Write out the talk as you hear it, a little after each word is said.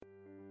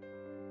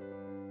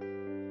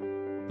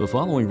The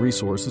following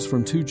resources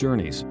from Two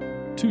Journeys.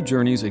 Two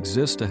Journeys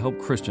exists to help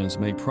Christians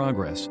make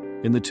progress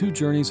in the two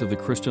journeys of the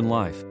Christian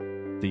life,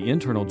 the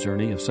internal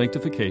journey of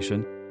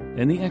sanctification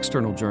and the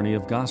external journey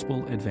of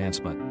gospel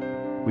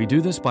advancement. We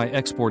do this by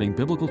exporting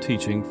biblical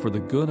teaching for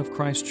the good of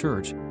Christ's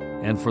church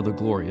and for the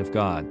glory of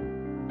God.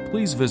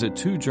 Please visit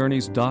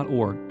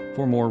twojourneys.org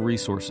for more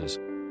resources.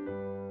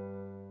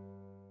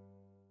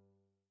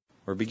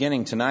 We're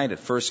beginning tonight at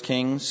 1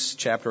 Kings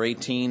chapter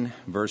 18,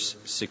 verse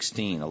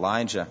 16,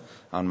 Elijah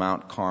on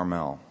Mount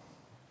Carmel.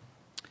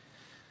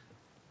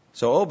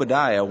 So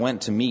Obadiah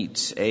went to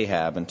meet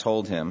Ahab and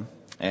told him,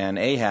 and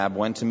Ahab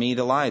went to meet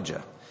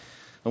Elijah.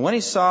 And when he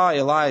saw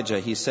Elijah,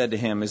 he said to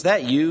him, "Is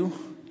that you,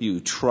 you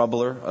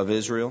troubler of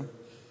Israel?"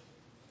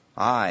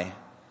 "I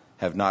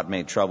have not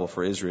made trouble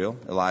for Israel,"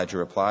 Elijah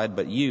replied,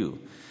 "but you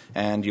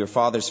and your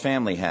father's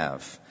family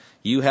have.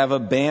 You have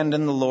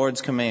abandoned the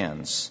Lord's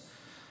commands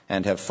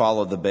and have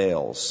followed the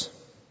Baals.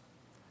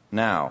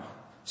 Now,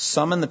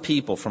 summon the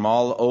people from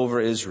all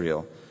over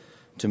Israel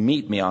to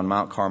meet me on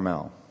Mount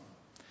Carmel,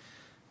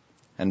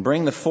 and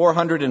bring the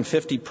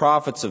 450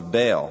 prophets of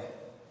Baal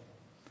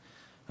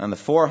and the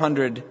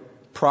 400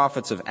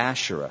 prophets of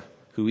Asherah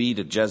who eat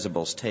at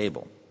Jezebel's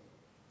table."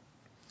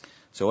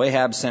 So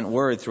Ahab sent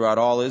word throughout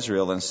all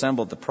Israel and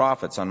assembled the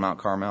prophets on Mount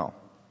Carmel.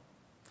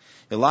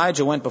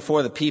 Elijah went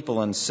before the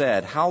people and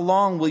said, "How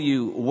long will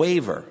you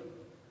waver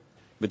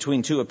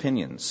between two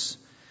opinions?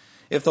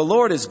 If the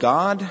Lord is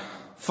God,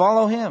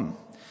 follow him.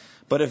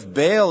 But if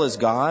Baal is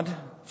God,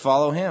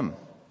 follow him."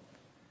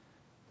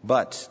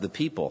 But the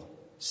people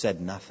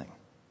said nothing.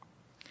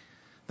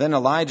 Then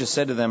Elijah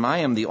said to them, "I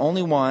am the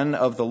only one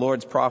of the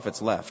Lord's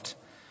prophets left,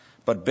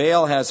 but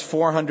Baal has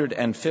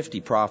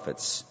 450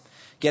 prophets.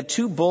 Get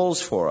 2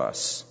 bulls for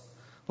us.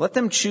 Let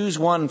them choose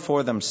one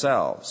for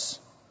themselves,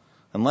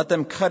 and let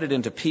them cut it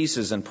into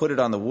pieces and put it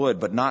on the wood,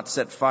 but not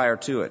set fire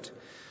to it.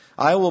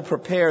 I will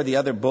prepare the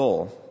other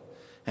bull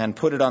and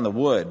put it on the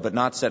wood, but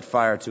not set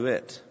fire to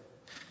it.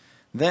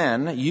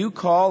 Then you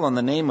call on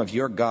the name of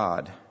your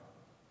God,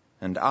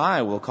 and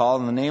I will call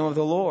on the name of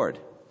the Lord.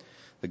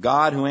 The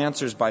God who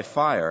answers by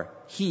fire,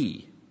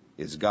 he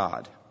is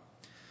God."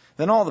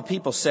 Then all the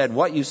people said,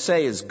 "What you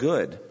say is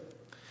good."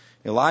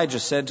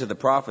 Elijah said to the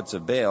prophets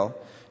of Baal,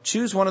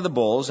 "Choose one of the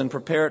bulls and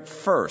prepare it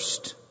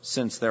first,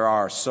 since there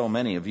are so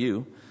many of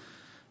you.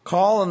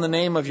 Call on the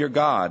name of your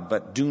God,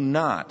 but do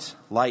not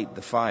light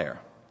the fire."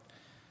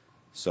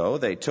 So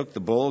they took the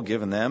bull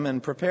given them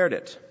and prepared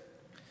it.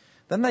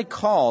 Then they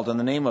called on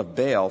the name of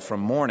Baal from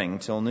morning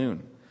till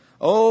noon.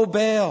 "O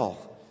Baal,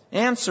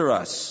 answer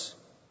us,"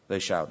 they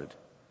shouted.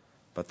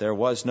 But there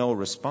was no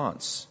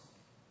response.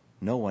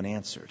 No one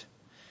answered.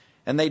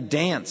 And they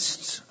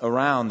danced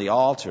around the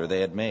altar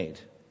they had made.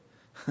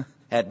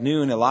 At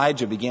noon,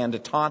 Elijah began to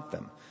taunt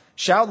them.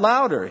 "Shout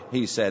louder,"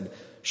 he said.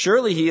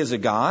 "Surely he is a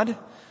god.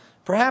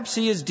 Perhaps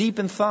he is deep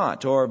in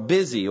thought, or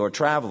busy, or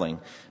traveling.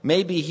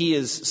 Maybe he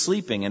is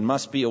sleeping and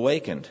must be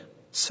awakened."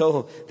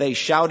 So they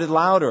shouted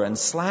louder and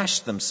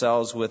slashed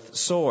themselves with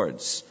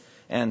swords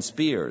and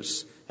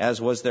spears,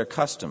 as was their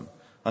custom,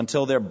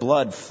 until their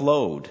blood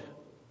flowed.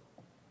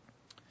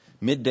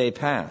 Midday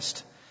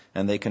passed,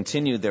 and they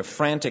continued their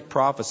frantic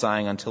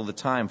prophesying until the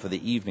time for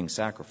the evening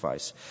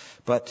sacrifice.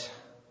 But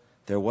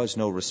there was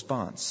no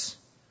response.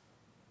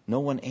 No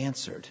one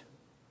answered.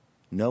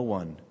 No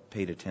one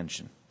paid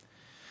attention.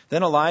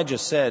 Then Elijah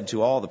said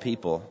to all the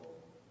people,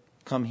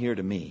 "Come here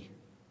to me."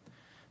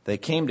 They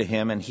came to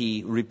him, and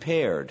he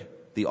repaired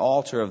the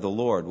altar of the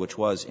Lord, which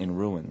was in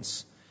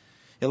ruins.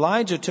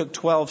 Elijah took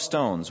 12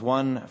 stones,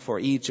 one for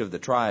each of the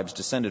tribes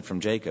descended from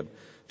Jacob,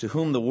 to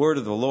whom the word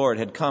of the Lord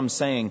had come,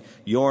 saying,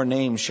 "Your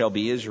name shall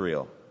be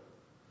Israel."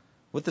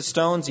 With the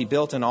stones he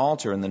built an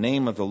altar in the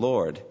name of the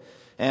Lord,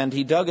 and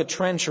he dug a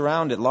trench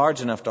around it large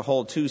enough to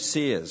hold 2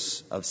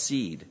 seahs of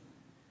seed.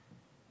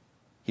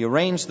 He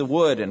arranged the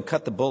wood and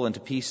cut the bull into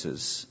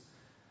pieces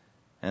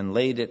and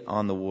laid it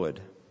on the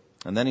wood.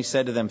 And then he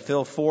said to them,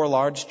 "Fill 4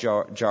 large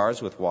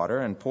jars with water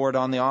and pour it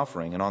on the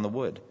offering and on the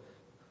wood."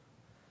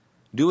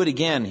 "Do it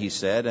again," he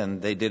said,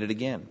 and they did it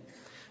again.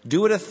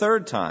 "Do it a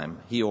 3rd time,"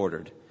 he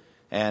ordered,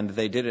 and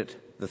they did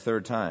it the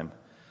 3rd time.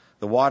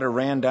 The water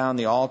ran down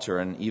the altar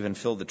and even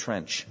filled the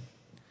trench.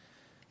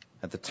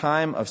 At the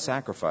time of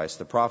sacrifice,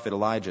 the prophet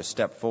Elijah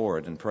stepped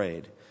forward and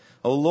prayed,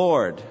 "O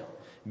Lord,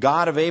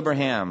 God of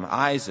Abraham,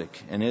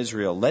 Isaac, and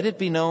Israel, let it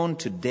be known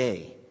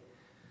today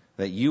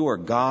that you are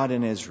God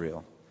in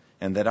Israel,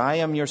 and that I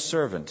am your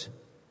servant,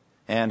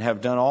 and have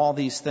done all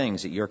these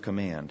things at your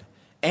command.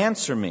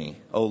 Answer me,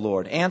 O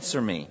Lord,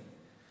 answer me,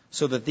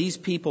 so that these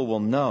people will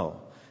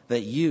know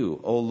that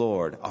you, O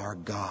Lord, are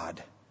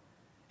God,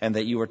 and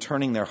that you are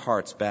turning their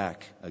hearts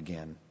back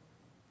again."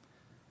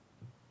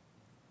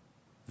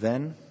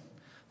 Then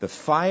the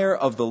fire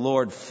of the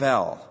Lord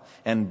fell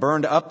and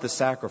burned up the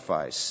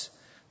sacrifice,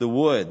 the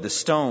wood, the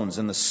stones,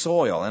 and the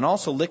soil, and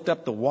also licked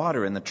up the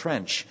water in the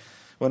trench.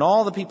 When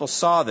all the people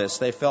saw this,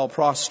 they fell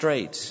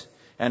prostrate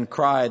and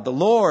cried, "The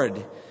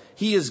Lord,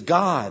 he is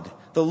God!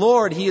 The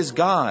Lord, he is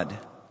God!"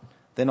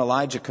 Then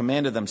Elijah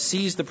commanded them,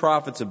 "Seize the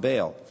prophets of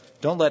Baal.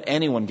 Don't let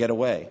anyone get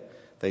away."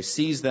 They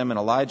seized them, and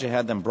Elijah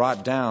had them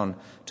brought down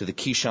to the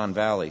Kishon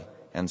Valley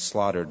and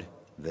slaughtered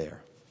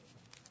there.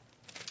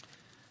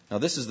 Now,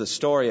 this is the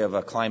story of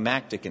a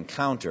climactic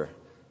encounter,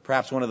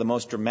 perhaps one of the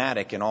most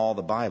dramatic in all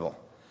the Bible.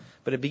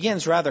 But it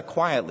begins rather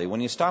quietly.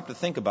 When you stop to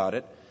think about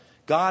it,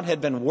 God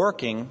had been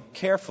working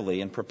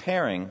carefully and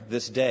preparing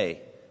this day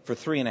for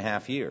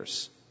 3.5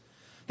 years.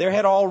 There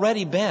had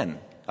already been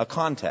a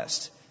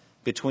contest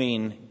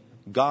between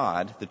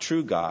God, the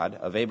true God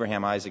of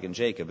Abraham, Isaac, and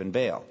Jacob, and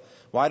Baal.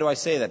 Why do I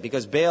say that?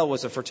 Because Baal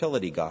was a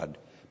fertility god.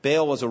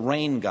 Baal was a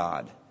rain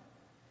god.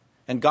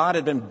 And God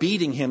had been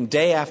beating him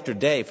day after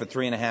day for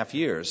 3.5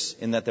 years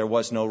in that there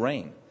was no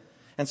rain.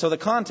 And so the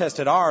contest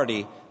had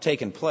already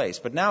taken place.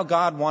 But now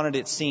God wanted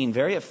it seen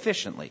very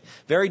efficiently,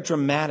 very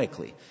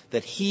dramatically,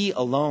 that He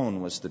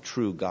alone was the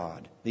true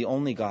God, the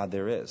only God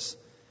there is.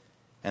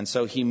 And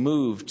so He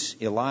moved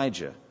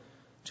Elijah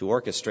to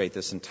orchestrate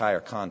this entire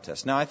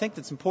contest. Now, I think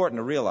it's important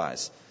to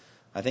realize,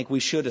 I think we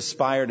should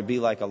aspire to be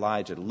like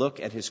Elijah, to look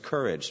at his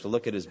courage, to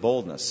look at his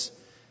boldness.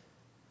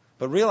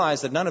 But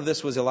realize that none of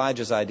this was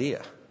Elijah's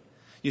idea.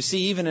 You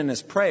see, even in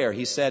his prayer,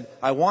 he said,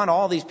 I want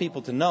all these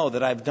people to know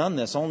that I've done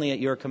this only at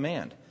your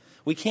command.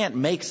 We can't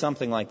make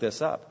something like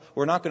this up.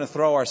 We're not going to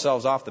throw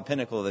ourselves off the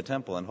pinnacle of the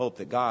temple and hope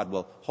that God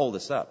will hold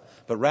us up.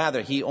 But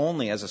rather, he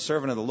only, as a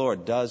servant of the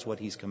Lord, does what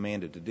he's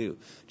commanded to do.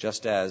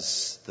 Just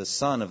as the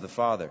Son of the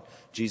Father,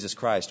 Jesus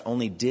Christ,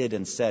 only did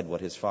and said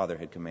what his Father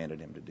had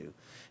commanded him to do.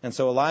 And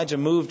so Elijah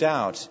moved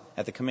out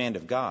at the command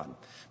of God.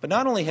 But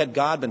not only had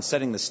God been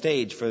setting the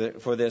stage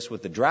for this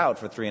with the drought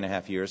for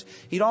 3.5 years,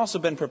 he'd also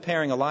been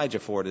preparing Elijah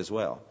for it as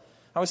well.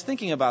 I was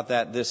thinking about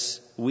that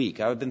this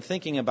week. I've been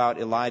thinking about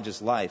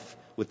Elijah's life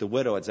with the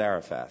widow at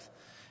Zarephath.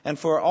 And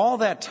for all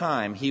that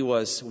time, he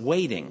was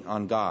waiting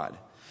on God.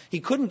 He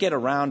couldn't get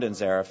around in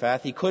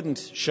Zarephath. He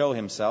couldn't show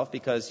himself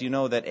because you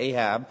know that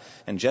Ahab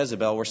and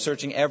Jezebel were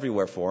searching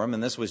everywhere for him,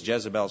 and this was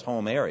Jezebel's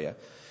home area.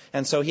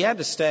 And so he had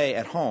to stay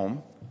at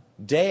home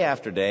day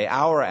after day,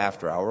 hour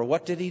after hour.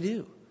 What did he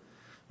do?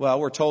 Well,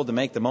 we're told to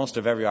make the most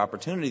of every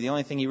opportunity. The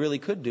only thing he really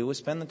could do was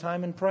spend the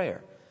time in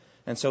prayer.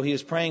 And so he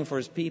was praying for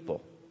his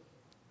people.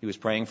 He was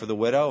praying for the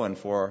widow and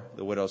for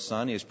the widow's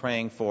son. He was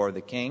praying for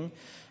the king,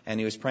 and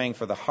he was praying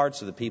for the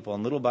hearts of the people.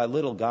 And little by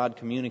little, God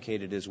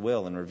communicated his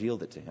will and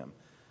revealed it to him.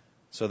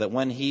 So that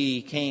when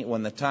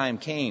the time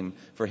came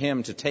for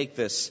him to take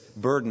this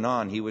burden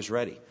on, he was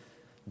ready.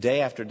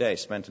 Day after day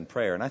spent in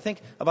prayer. And I think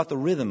about the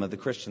rhythm of the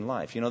Christian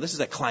life. You know, this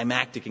is a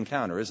climactic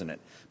encounter, isn't it?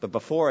 But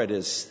before it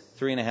is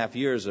 3.5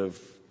 years of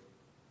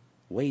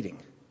waiting,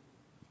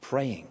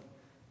 praying,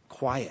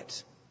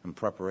 quiet, and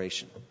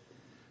preparation.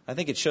 I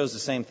think it shows the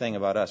same thing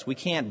about us. We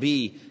can't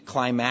be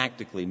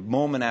climactically,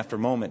 moment after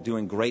moment,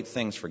 doing great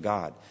things for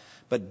God.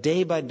 But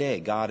day by day,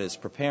 God is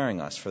preparing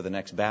us for the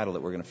next battle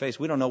that we're going to face.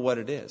 We don't know what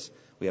it is.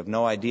 We have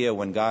no idea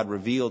when God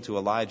revealed to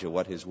Elijah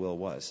what his will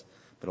was.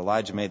 But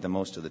Elijah made the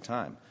most of the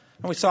time.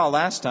 And we saw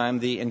last time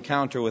the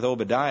encounter with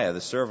Obadiah,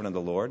 the servant of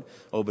the Lord.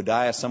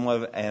 Obadiah, somewhat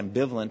of an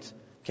ambivalent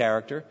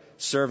character,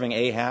 serving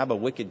Ahab, a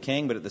wicked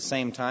king, but at the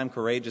same time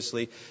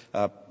courageously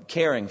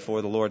caring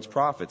for the Lord's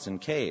prophets in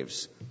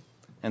caves.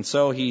 And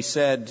so he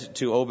said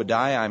to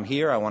Obadiah, I'm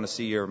here, I want to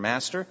see your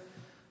master,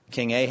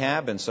 King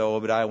Ahab. And so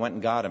Obadiah went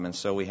and got him. And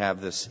so we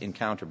have this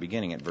encounter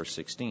beginning at verse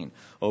 16.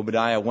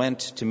 Obadiah went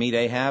to meet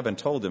Ahab and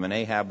told him, and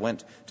Ahab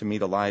went to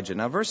meet Elijah.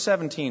 Now verse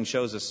 17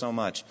 shows us so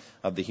much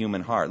of the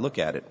human heart. Look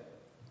at it.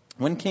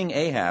 When King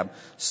Ahab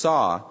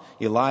saw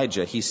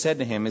Elijah, he said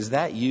to him, is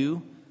that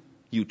you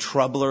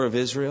troubler of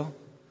Israel?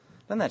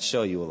 Doesn't that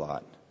show you a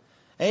lot?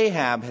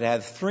 Ahab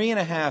had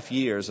 3.5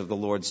 years of the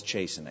Lord's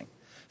chastening.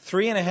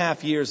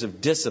 3.5 years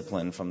of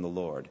discipline from the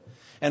Lord.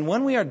 And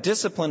when we are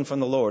disciplined from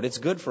the Lord, it's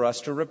good for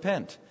us to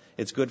repent.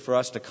 It's good for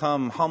us to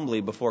come humbly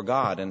before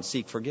God and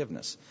seek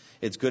forgiveness.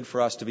 It's good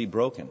for us to be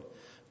broken.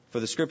 For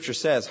the Scripture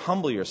says,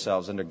 humble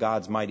yourselves under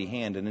God's mighty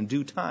hand, and in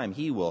due time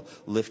He will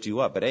lift you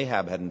up. But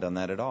Ahab hadn't done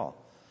that at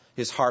all.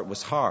 His heart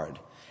was hard.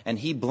 And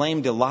he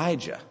blamed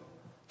Elijah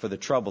for the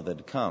trouble that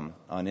had come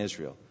on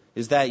Israel.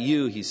 Is that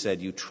you, he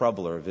said, you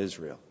troubler of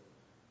Israel?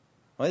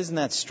 Well, isn't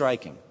that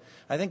striking?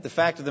 I think the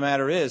fact of the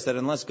matter is that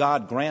unless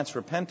God grants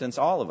repentance,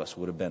 all of us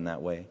would have been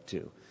that way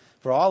too.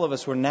 For all of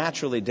us were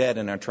naturally dead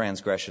in our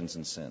transgressions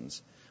and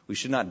sins. We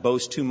should not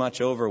boast too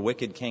much over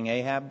wicked King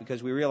Ahab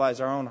because we realize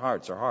our own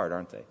hearts are hard,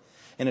 aren't they?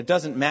 And it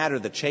doesn't matter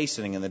the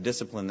chastening and the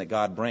discipline that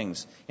God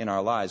brings in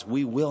our lives.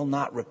 We will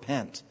not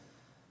repent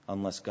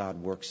unless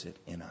God works it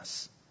in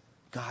us.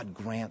 God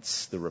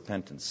grants the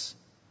repentance.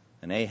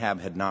 And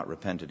Ahab had not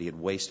repented. He had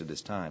wasted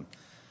his time.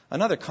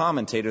 Another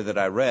commentator that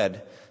I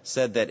read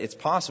said that it's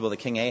possible that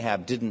King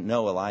Ahab didn't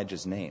know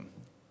Elijah's name.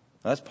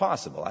 Well, that's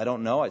possible. I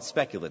don't know. It's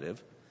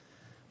speculative.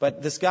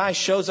 But this guy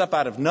shows up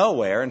out of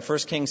nowhere in 1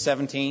 Kings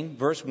 17,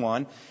 verse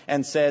 1,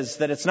 and says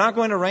that it's not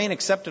going to rain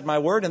except at my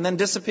word, and then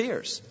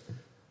disappears.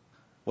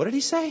 What did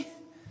he say?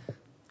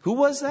 Who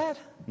was that?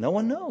 No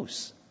one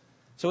knows.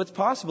 So it's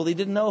possible he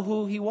didn't know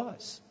who he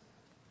was.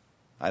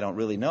 I don't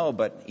really know,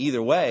 but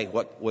either way,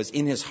 what was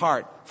in his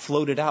heart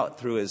floated out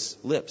through his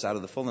lips. Out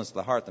of the fullness of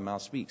the heart, the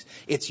mouth speaks.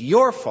 It's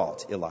your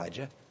fault,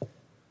 Elijah.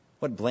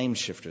 What blame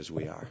shifters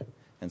we are.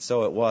 And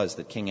so it was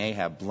that King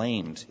Ahab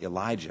blamed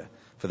Elijah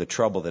for the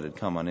trouble that had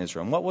come on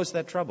Israel. And what was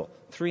that trouble?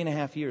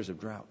 3.5 years of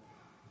drought.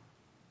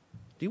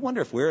 Do you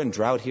wonder if we're in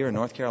drought here in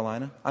North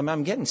Carolina?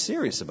 I'm getting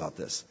serious about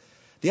this.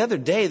 The other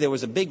day there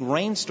was a big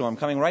rainstorm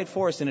coming right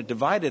for us, and it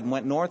divided and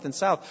went north and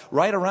south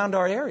right around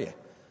our area.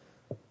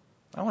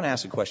 I want to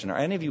ask a question. Are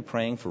any of you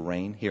praying for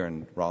rain here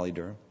in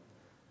Raleigh-Durham?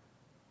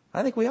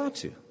 I think we ought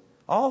to.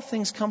 All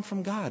things come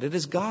from God. It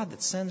is God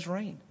that sends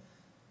rain.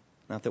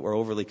 Not that we're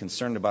overly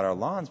concerned about our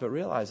lawns, but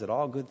realize that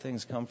all good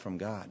things come from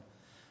God.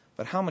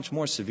 But how much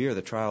more severe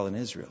the trial in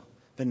Israel?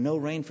 Been no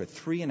rain for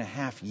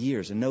 3.5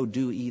 years, and no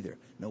dew either.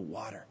 No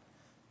water,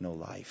 no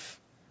life.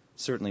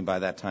 Certainly by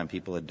that time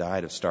people had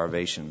died of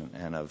starvation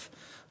and of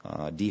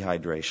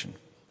dehydration.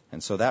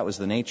 And so that was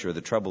the nature of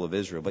the trouble of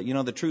Israel. But you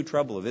know, the true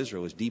trouble of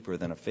Israel was deeper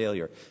than a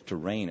failure to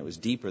rain. It was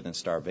deeper than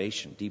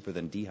starvation, deeper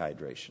than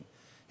dehydration.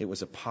 It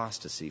was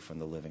apostasy from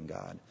the living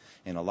God.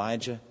 And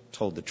Elijah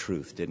told the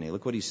truth, didn't he?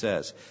 Look what he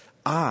says.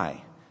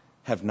 I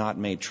have not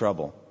made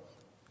trouble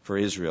for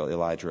Israel,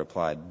 Elijah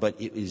replied, but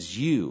it is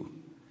you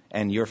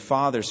and your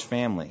father's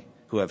family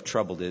who have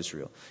troubled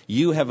Israel.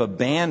 You have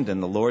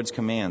abandoned the Lord's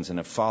commands and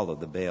have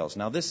followed the Baals.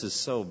 Now this is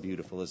so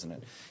beautiful, isn't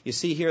it? You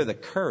see here the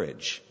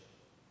courage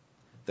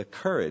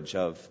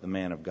of the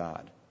man of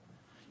God.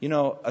 You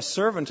know, a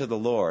servant of the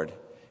Lord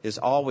is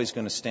always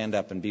going to stand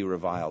up and be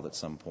reviled at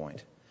some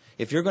point.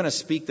 If you're going to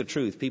speak the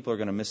truth, people are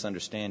going to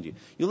misunderstand you.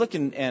 You look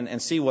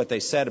and see what they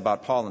said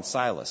about Paul and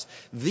Silas.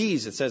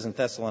 These, it says in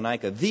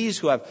Thessalonica, these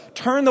who have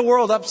turned the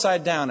world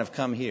upside down have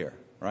come here,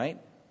 right?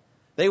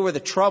 They were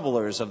the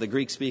troublers of the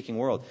Greek-speaking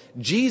world.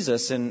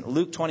 Jesus in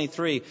Luke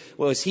 23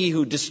 was he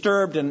who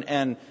disturbed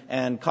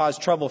and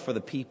caused trouble for the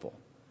people.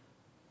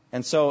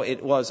 And so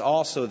it was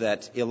also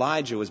that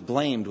Elijah was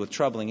blamed with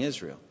troubling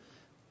Israel.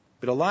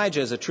 But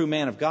Elijah, as a true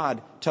man of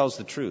God, tells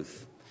the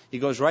truth. He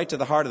goes right to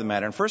the heart of the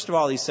matter. And first of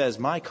all, he says,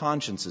 my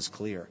conscience is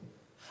clear.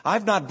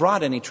 I've not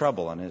brought any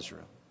trouble on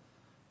Israel.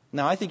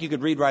 Now, I think you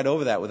could read right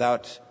over that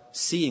without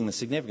seeing the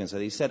significance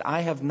of it. He said, I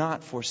have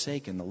not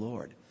forsaken the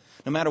Lord.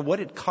 No matter what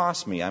it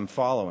cost me, I'm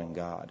following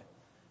God.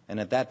 And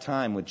at that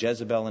time, with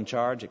Jezebel in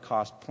charge, it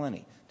cost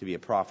plenty to be a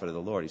prophet of the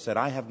Lord. He said,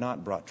 I have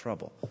not brought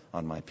trouble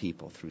on my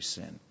people through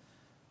sin.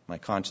 My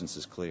conscience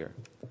is clear.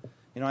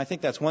 You know, I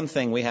think that's one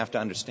thing we have to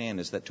understand,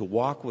 is that to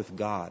walk with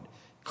God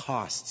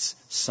costs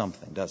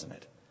something, doesn't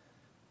it?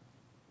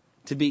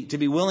 To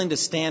be willing to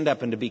stand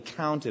up and to be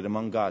counted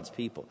among God's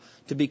people.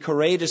 To be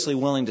courageously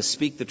willing to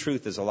speak the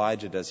truth as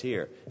Elijah does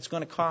here. It's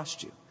going to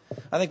cost you.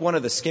 I think one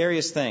of the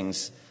scariest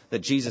things that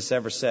Jesus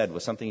ever said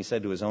was something he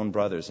said to his own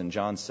brothers in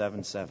John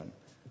 7:7.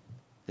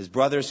 His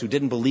brothers who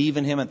didn't believe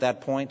in him at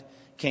that point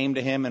came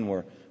to him and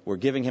were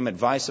giving him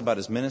advice about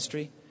his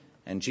ministry.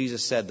 And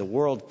Jesus said, the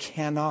world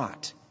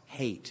cannot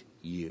hate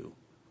you,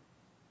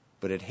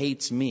 but it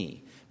hates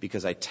me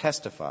because I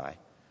testify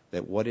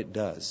that what it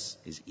does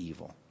is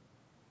evil.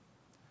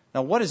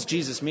 Now, what does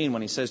Jesus mean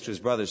when he says to his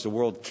brothers, the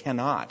world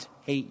cannot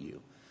hate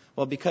you?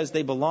 Well, because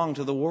they belong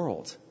to the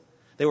world.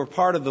 They were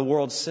part of the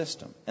world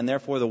system, and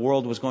therefore the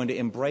world was going to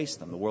embrace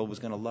them. The world was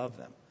going to love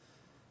them.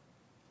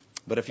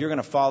 But if you're going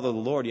to follow the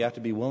Lord, you have to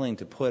be willing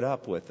to put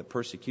up with the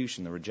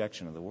persecution, the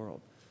rejection of the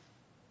world.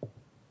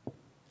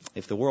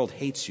 If the world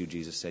hates you,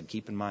 Jesus said,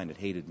 keep in mind it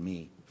hated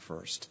me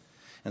first.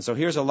 And so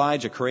here's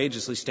Elijah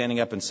courageously standing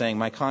up and saying,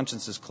 my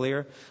conscience is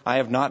clear. I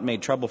have not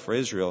made trouble for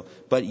Israel,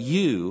 but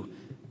you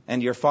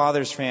and your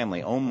father's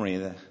family, Omri,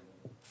 the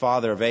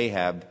father of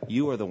Ahab,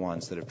 you are the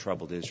ones that have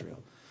troubled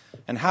Israel.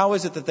 And how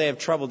is it that they have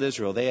troubled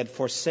Israel? They had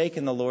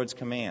forsaken the Lord's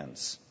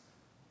commands,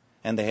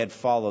 and they had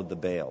followed the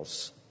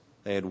Baals.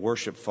 They had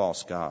worshipped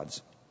false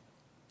gods.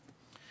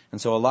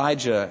 And so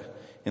Elijah,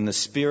 in the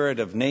spirit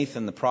of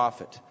Nathan the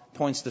prophet,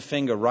 points the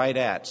finger right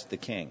at the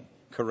king,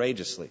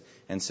 courageously,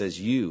 and says,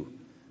 you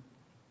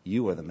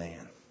are the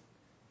man.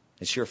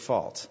 It's your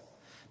fault.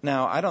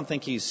 Now, I don't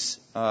think he's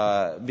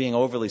being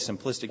overly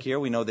simplistic here.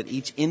 We know that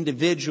each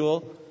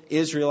individual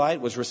Israelite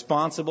was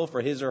responsible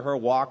for his or her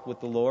walk with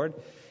the Lord.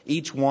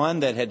 Each one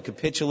that had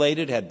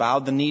capitulated, had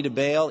bowed the knee to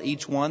Baal,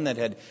 each one that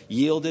had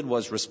yielded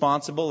was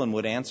responsible and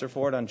would answer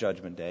for it on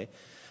Judgment Day.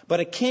 But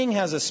a king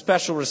has a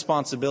special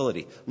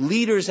responsibility.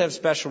 Leaders have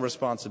special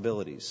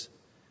responsibilities.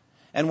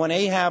 And when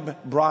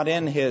Ahab brought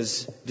in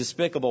his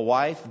despicable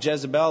wife,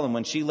 Jezebel, and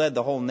when she led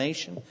the whole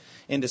nation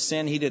into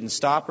sin, he didn't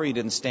stop her, he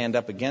didn't stand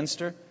up against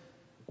her.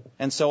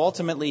 And so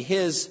ultimately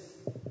his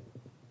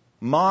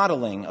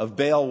modeling of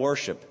Baal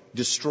worship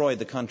destroyed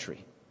the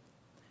country.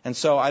 And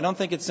so I don't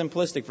think it's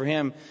simplistic for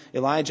him,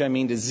 Elijah,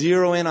 to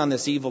zero in on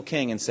this evil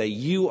king and say,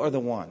 you are the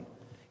one.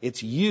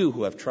 It's you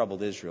who have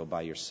troubled Israel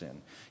by your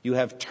sin. You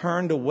have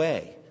turned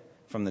away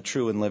from the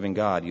true and living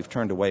God. You've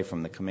turned away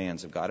from the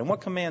commands of God. And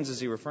what commands is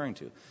he referring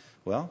to?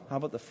 Well, how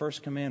about the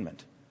first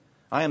commandment?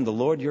 I am the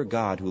Lord your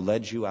God who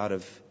led you out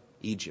of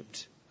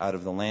Egypt, out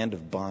of the land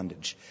of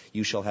bondage.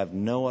 You shall have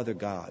no other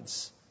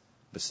gods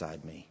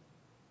beside me.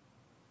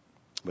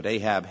 But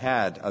Ahab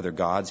had other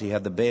gods. He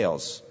had the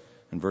Baals.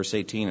 In verse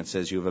 18 it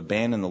says, you have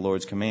abandoned the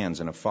Lord's commands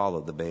and have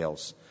followed the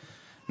Baals.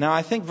 Now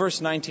I think verse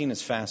 19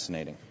 is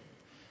fascinating.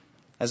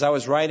 As I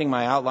was writing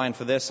my outline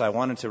for this, I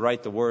wanted to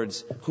write the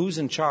words, who's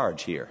in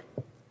charge here?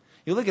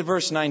 You look at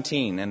verse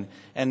 19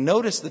 and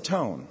notice the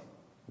tone.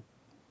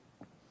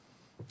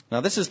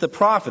 Now this is the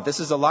prophet, this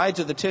is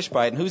Elijah the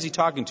Tishbite, and who's he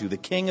talking to? The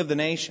king of the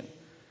nation.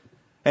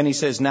 And he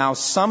says, now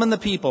summon the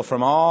people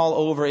from all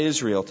over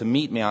Israel to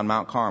meet me on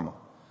Mount Carmel,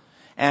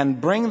 and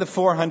bring the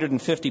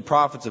 450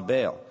 prophets of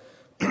Baal,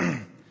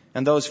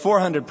 and those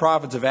 400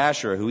 prophets of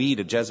Asherah who eat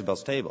at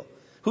Jezebel's table.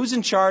 Who's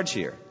in charge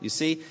here? You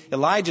see,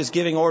 Elijah's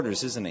giving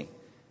orders, isn't he?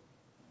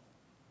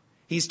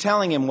 He's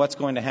telling him what's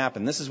going to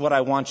happen. This is what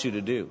I want you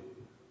to do.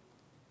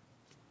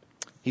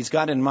 He's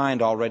got in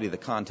mind already the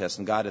contest,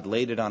 and God had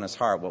laid it on his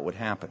heart what would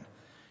happen.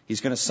 He's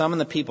going to summon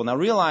the people. Now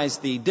realize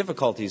the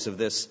difficulties of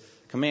this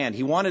command.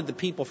 He wanted the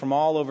people from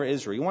all over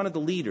Israel. He wanted the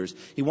leaders.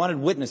 He wanted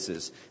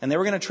witnesses. And they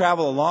were going to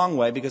travel a long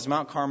way because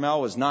Mount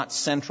Carmel was not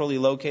centrally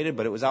located,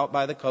 but it was out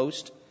by the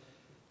coast.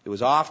 It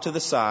was off to the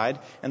side.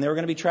 And they were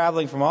going to be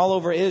traveling from all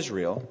over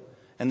Israel.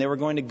 And they were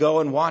going to go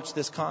and watch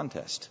this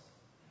contest.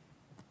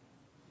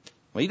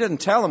 Well, he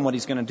doesn't tell them what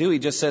he's going to do. He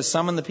just says,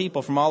 summon the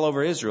people from all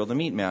over Israel to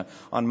meet me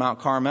on Mount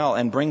Carmel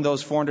and bring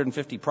those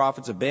 450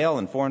 prophets of Baal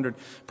and 400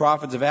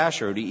 prophets of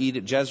Asherah to eat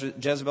at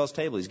Jezebel's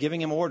table. He's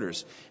giving him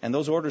orders. And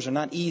those orders are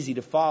not easy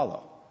to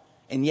follow.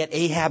 And yet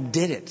Ahab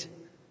did it.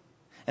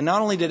 And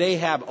not only did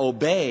Ahab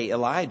obey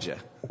Elijah,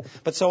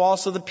 but so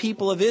also the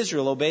people of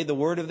Israel obeyed the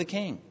word of the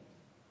king.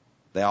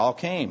 They all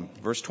came.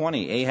 Verse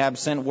 20, Ahab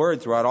sent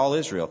word throughout all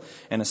Israel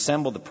and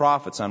assembled the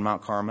prophets on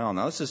Mount Carmel.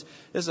 Now this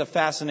is a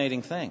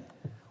fascinating thing.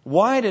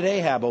 Why did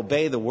Ahab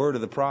obey the word of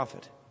the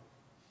prophet?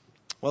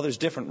 Well, there's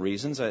different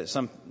reasons.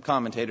 Some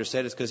commentators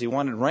said it's because he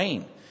wanted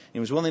rain. He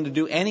was willing to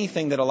do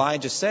anything that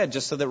Elijah said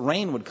just so that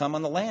rain would come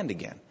on the land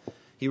again.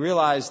 He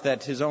realized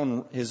that his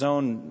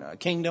own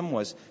kingdom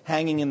was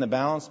hanging in the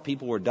balance.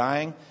 People were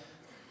dying.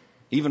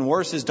 Even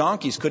worse, his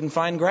donkeys couldn't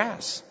find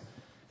grass.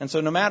 And so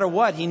no matter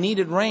what, he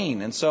needed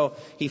rain. And so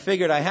he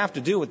figured, I have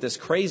to do what this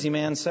crazy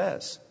man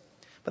says.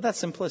 But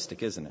that's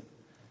simplistic, isn't it?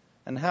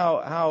 And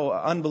how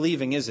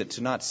unbelieving is it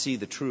to not see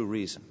the true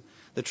reason?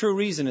 The true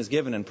reason is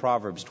given in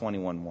Proverbs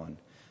 21:1.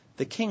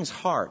 The king's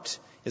heart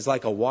is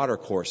like a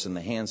watercourse in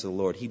the hands of the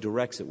Lord. He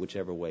directs it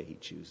whichever way he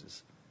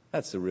chooses.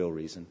 That's the real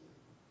reason.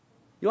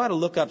 You ought to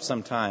look up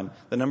sometime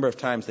the number of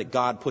times that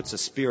God puts a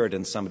spirit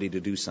in somebody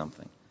to do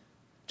something.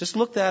 Just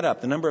look that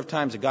up, the number of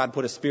times that God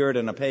put a spirit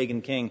in a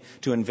pagan king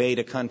to invade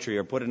a country,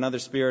 or put another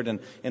spirit in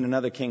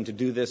another king to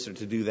do this or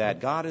to do that.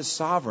 God is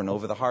sovereign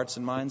over the hearts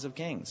and minds of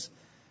kings.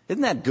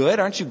 Isn't that good?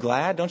 Aren't you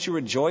glad? Don't you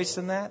rejoice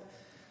in that?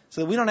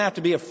 So that we don't have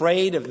to be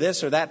afraid if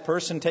this or that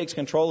person takes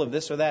control of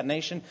this or that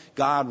nation.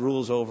 God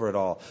rules over it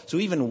all. So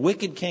even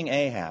wicked King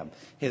Ahab,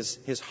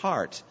 his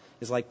heart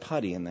is like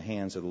putty in the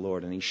hands of the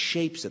Lord, and he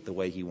shapes it the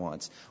way he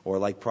wants. Or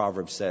like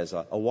Proverbs says,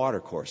 a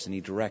watercourse, and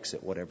he directs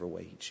it whatever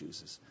way he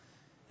chooses.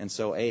 And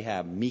so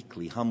Ahab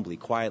meekly, humbly,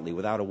 quietly,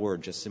 without a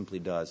word, just simply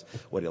does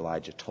what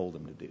Elijah told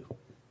him to do.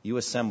 You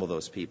assemble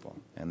those people.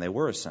 And they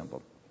were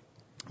assembled.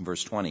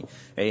 Verse 20,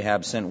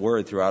 Ahab sent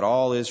word throughout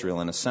all Israel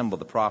and assembled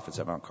the prophets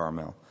at Mount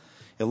Carmel.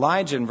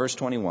 Elijah, in verse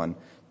 21,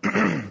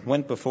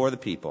 went before the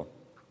people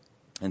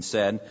and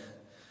said,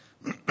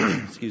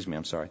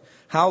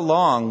 how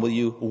long will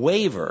you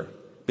waver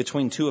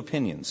between two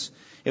opinions?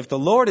 If the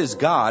Lord is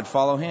God,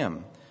 follow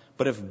him.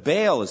 But if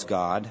Baal is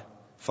God,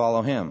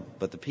 follow him.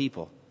 But the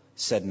people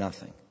said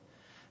nothing.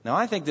 Now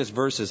I think this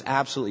verse is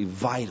absolutely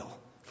vital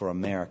for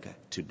America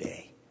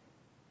today.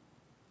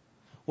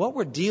 What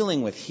we're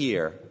dealing with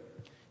here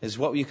is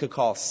what you could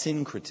call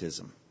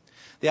syncretism.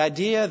 The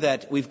idea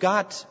that we've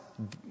got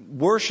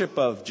worship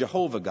of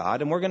Jehovah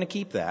God, and we're going to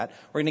keep that.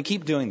 We're going to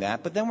keep doing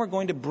that. But then we're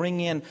going to bring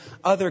in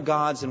other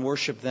gods and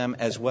worship them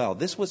as well.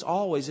 This was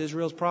always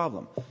Israel's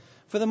problem.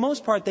 For the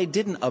most part, they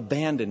didn't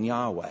abandon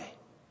Yahweh.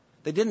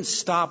 They didn't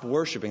stop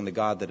worshiping the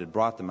God that had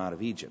brought them out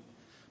of Egypt.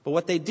 But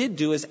what they did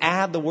do is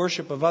add the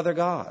worship of other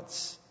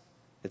gods.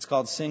 It's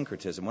called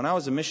syncretism. When I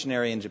was a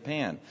missionary in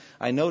Japan,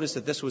 I noticed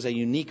that this was a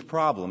unique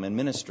problem in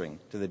ministering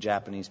to the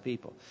Japanese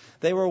people.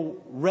 They were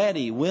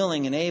ready,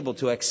 willing, and able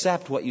to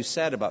accept what you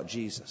said about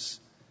Jesus.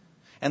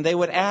 And they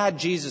would add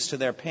Jesus to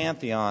their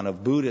pantheon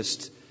of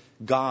Buddhist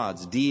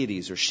gods,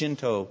 deities, or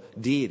Shinto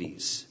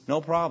deities. No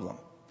problem.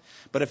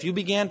 But if you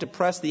began to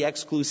press the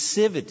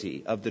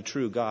exclusivity of the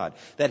true God,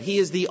 that he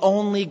is the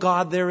only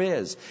God there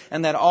is,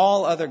 and that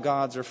all other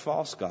gods are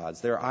false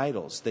gods, they're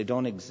idols, they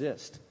don't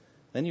exist,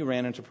 then you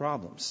ran into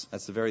problems.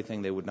 That's the very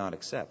thing they would not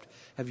accept.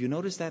 Have you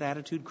noticed that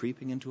attitude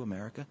creeping into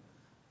America?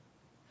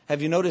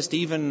 Have you noticed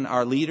even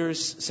our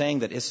leaders saying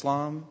that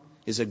Islam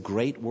is a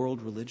great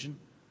world religion?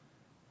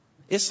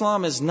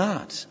 Islam is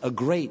not a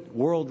great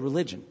world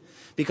religion,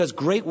 because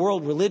great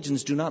world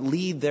religions do not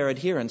lead their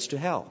adherents to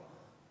hell.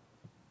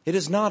 It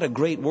is not a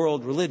great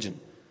world religion.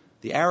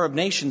 The Arab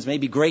nations may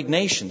be great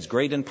nations,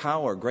 great in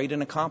power, great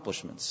in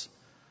accomplishments,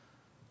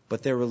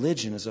 but their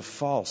religion is a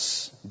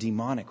false,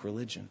 demonic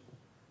religion.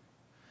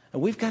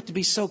 And we've got to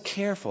be so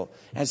careful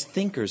as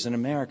thinkers in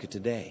America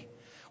today.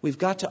 We've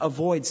got to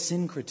avoid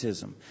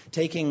syncretism,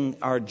 taking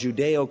our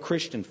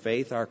Judeo-Christian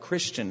faith, our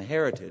Christian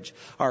heritage,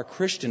 our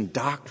Christian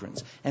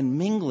doctrines, and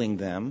mingling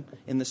them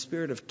in the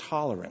spirit of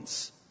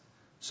tolerance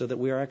so that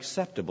we are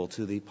acceptable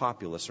to the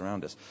populace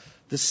around us.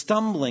 The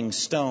stumbling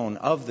stone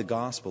of the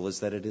gospel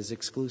is that it is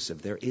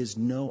exclusive. There is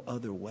no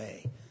other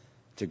way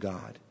to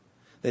God.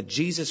 That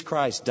Jesus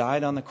Christ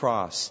died on the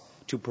cross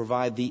to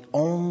provide the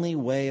only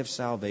way of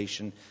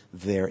salvation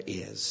there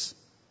is.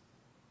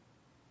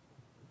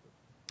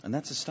 And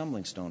that's a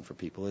stumbling stone for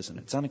people, isn't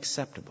it? It's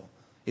unacceptable.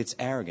 It's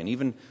arrogant.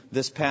 Even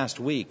this past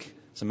week,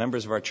 some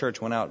members of our church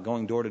went out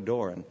going door to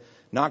door and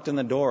knocked on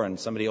the door, and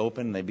somebody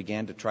opened and they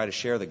began to try to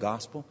share the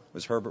gospel. It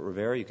was Herbert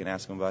Rivera. You can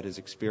ask him about his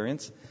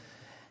experience.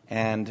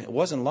 And it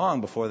wasn't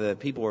long before the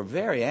people were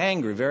very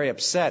angry, very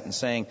upset, and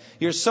saying,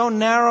 "You're so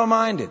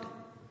narrow-minded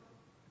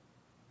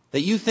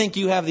that you think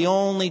you have the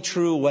only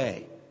true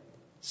way."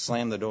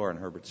 Slammed the door in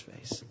Herbert's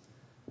face.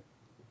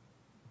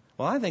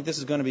 Well, I think this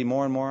is going to be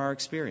more and more our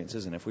experience,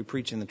 isn't it, if we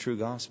preach in the true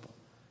gospel.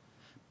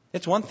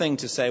 It's one thing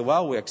to say,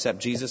 well, we accept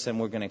Jesus and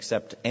we're going to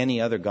accept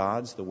any other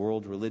gods, the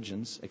world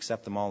religions,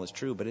 accept them all as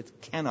true, but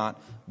it cannot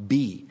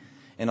be.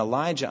 And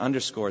Elijah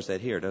underscores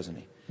that here, doesn't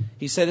he?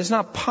 He said, it's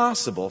not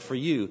possible for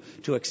you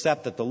to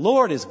accept that the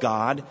Lord is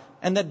God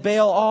and that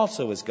Baal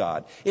also is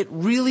God. It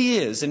really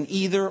is an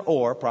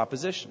either-or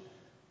proposition.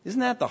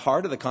 Isn't that the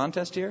heart of the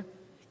contest here?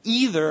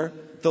 Either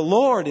the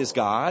Lord is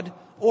God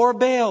or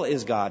Baal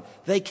is God.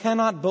 They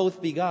cannot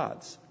both be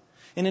gods.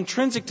 And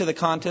intrinsic to the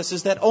contest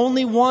is that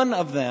only one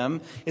of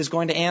them is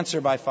going to answer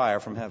by fire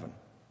from heaven.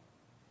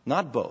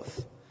 Not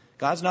both.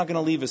 God's not going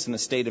to leave us in a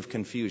state of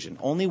confusion.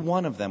 Only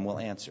one of them will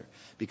answer,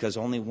 because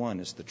only one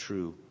is the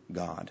true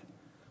God.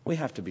 We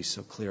have to be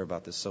so clear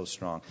about this, so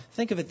strong.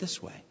 Think of it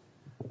this way.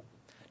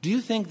 Do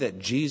you think that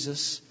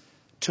Jesus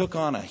took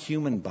on a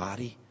human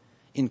body,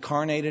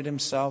 incarnated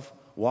himself,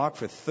 walked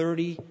for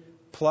 30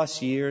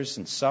 plus years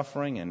in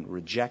suffering and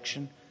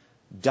rejection,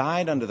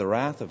 died under the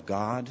wrath of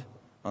God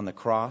on the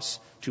cross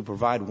to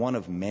provide one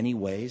of many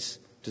ways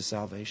to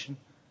salvation?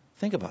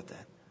 Think about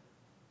that.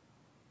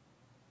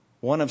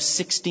 One of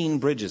 16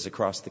 bridges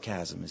across the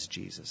chasm is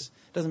Jesus.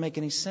 Doesn't make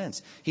any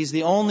sense. He's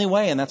the only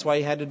way, and that's why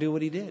he had to do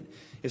what he did.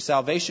 If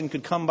salvation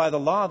could come by the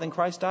law, then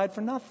Christ died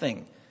for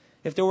nothing.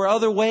 If there were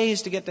other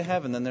ways to get to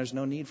heaven, then there's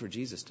no need for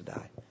Jesus to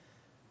die.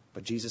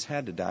 But Jesus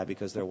had to die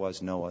because there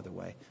was no other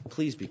way.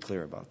 Please be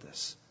clear about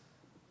this.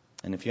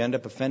 And if you end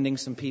up offending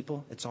some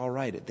people, it's all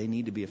right. They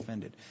need to be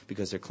offended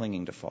because they're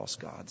clinging to false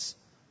gods.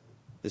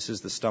 This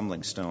is the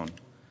stumbling stone,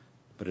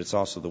 but it's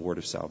also the word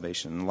of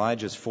salvation. And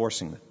Elijah is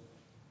forcing them.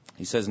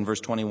 He says in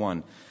verse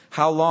 21,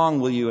 how long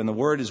will you, and the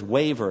word is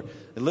waver.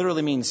 It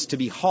literally means to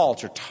be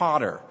halt or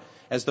totter,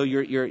 as though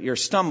you're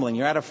stumbling.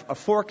 You're at a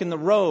fork in the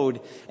road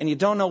and you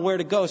don't know where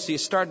to go. So you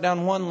start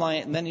down one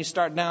line and then you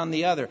start down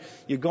the other.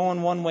 You're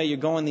going one way, you're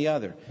going the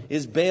other.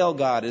 Is Baal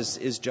God?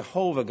 Is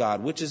Jehovah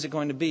God? Which is it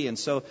going to be? And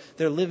so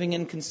they're living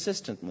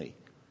inconsistently.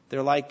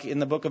 They're like in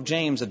the book of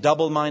James, a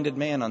double-minded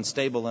man,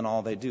 unstable in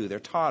all they do. They're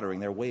tottering,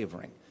 they're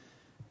wavering.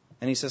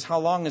 And he says, how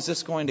long is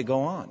this going to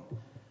go on?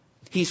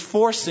 He's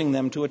forcing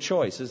them to a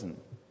choice, isn't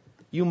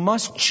he? You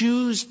must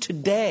choose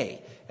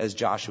today, as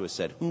Joshua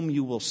said, whom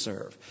you will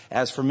serve.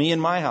 As for me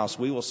and my house,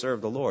 we will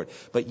serve the Lord.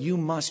 But you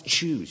must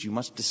choose. You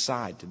must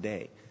decide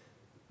today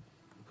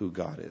who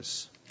God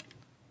is.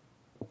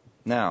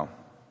 Now,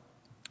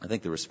 I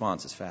think the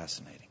response is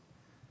fascinating.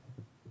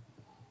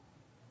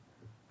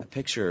 I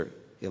picture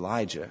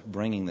Elijah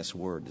bringing this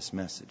word, this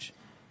message.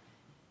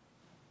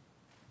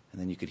 And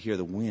then you could hear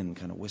the wind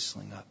kind of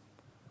whistling up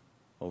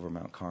over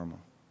Mount Carmel.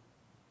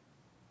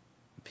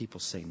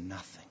 People say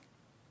nothing.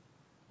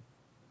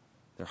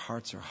 Their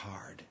hearts are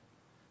hard.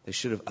 They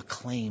should have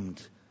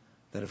acclaimed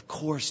that, of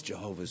course,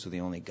 Jehovah is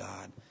the only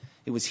God.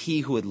 It was He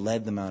who had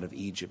led them out of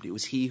Egypt. It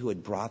was He who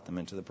had brought them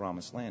into the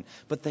promised land.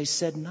 But they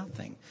said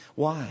nothing.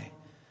 Why?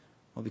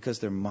 Well, because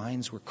their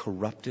minds were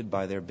corrupted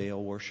by their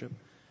Baal worship.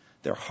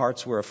 Their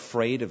hearts were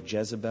afraid of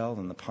Jezebel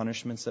and the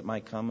punishments that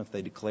might come if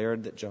they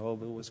declared that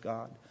Jehovah was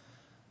God.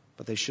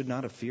 But they should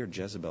not have feared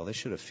Jezebel. They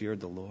should have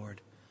feared the Lord.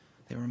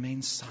 They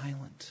remained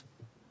silent.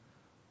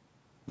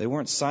 They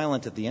weren't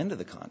silent at the end of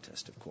the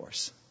contest, of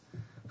course.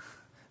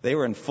 They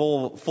were in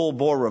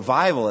full-bore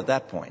revival at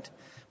that point.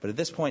 But at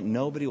this point,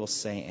 nobody will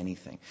say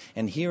anything.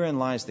 And herein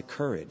lies the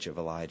courage of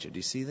Elijah. Do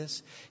you see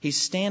this? He's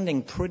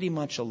standing pretty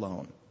much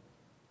alone.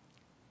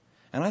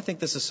 And I think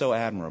this is so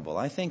admirable.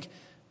 I think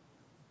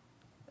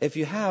if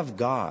you have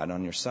God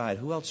on your side,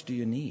 who else do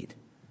you need?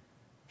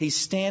 He's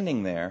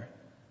standing there,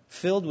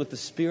 filled with the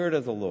Spirit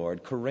of the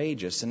Lord,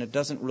 courageous, and it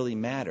doesn't really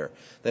matter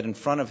that in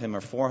front of him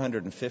are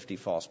 450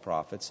 false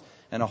prophets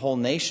and a whole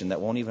nation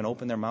that won't even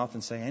open their mouth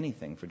and say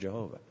anything for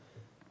Jehovah.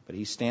 But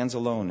he stands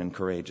alone and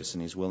courageous,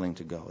 and he's willing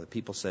to go. The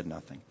people said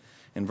nothing.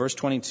 In verse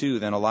 22,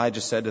 then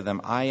Elijah said to them,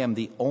 I am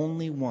the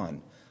only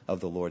one of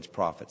the Lord's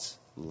prophets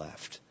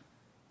left.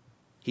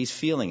 He's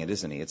feeling it,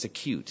 isn't he? It's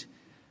acute.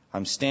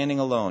 I'm standing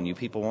alone. You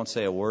people won't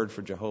say a word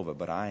for Jehovah,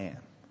 but I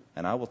am.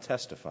 And I will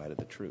testify to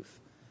the truth.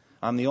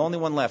 I'm the only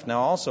one left.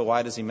 Now also,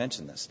 why does he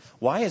mention this?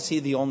 Why is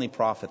he the only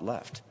prophet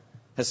left?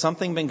 Has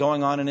something been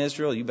going on in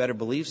Israel? You better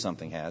believe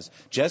something has.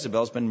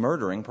 Jezebel's been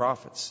murdering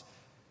prophets.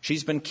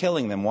 She's been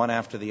killing them one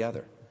after the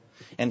other.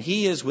 And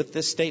he is, with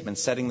this statement,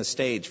 setting the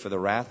stage for the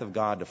wrath of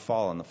God to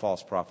fall on the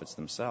false prophets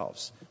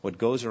themselves. What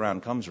goes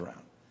around comes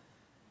around.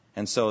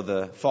 And so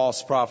the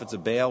false prophets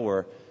of Baal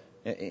were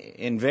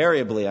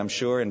invariably, I'm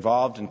sure,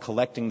 involved in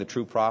collecting the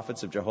true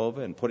prophets of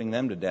Jehovah and putting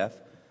them to death.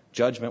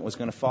 Judgment was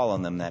going to fall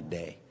on them that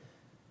day.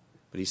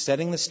 But he's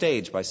setting the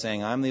stage by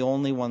saying, I'm the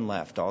only one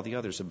left. All the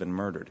others have been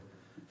murdered.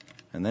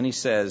 And then he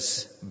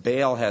says,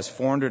 Baal has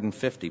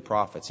 450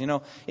 prophets. You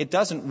know, it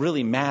doesn't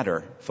really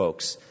matter,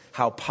 folks,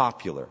 how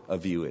popular a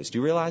view is. Do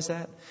you realize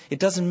that? It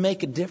doesn't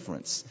make a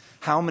difference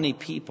how many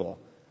people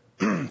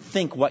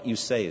think what you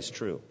say is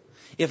true.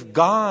 If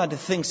God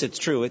thinks it's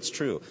true, it's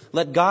true.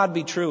 Let God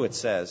be true, it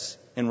says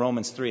in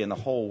Romans 3, and the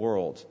whole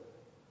world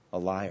a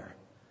liar.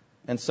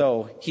 And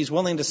so he's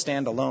willing to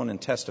stand alone and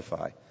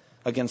testify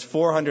against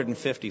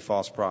 450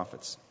 false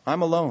prophets.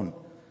 I'm alone,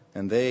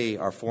 and they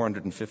are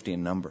 450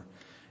 in number.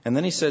 And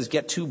then he says,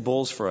 get 2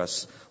 bulls for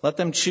us. Let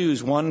them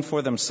choose one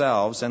for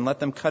themselves, and let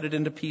them cut it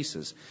into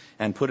pieces,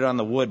 and put it on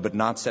the wood, but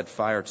not set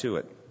fire to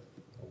it.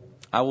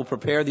 I will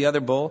prepare the other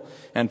bull,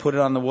 and put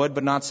it on the wood,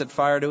 but not set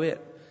fire to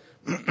it.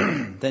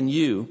 Then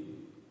you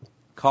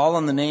call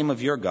on the name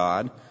of your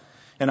God,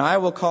 and I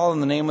will call on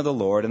the name of the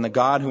Lord, and the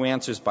God who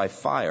answers by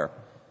fire,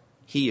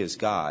 he is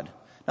God.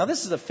 Now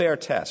this is a fair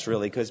test,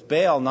 really, because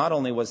Baal, not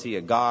only was he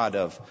a god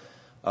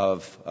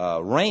of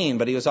rain,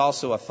 but he was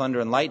also a thunder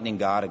and lightning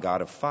god, a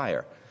god of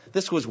fire.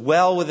 This was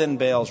well within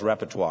Baal's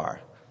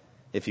repertoire,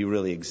 if he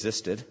really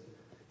existed.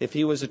 If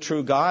he was a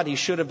true God, he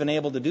should have been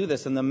able to do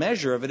this. And the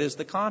measure of it is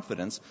the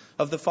confidence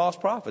of the false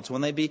prophets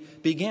when they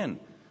begin.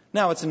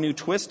 Now, it's a new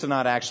twist to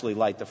not actually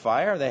light the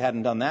fire. They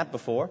hadn't done that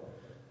before.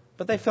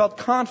 But they felt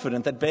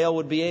confident that Baal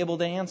would be able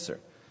to answer.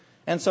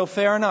 And so,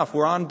 fair enough,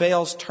 we're on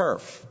Baal's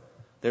turf.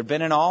 There had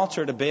been an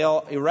altar to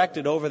Baal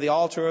erected over the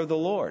altar of the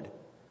Lord.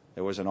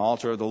 There was an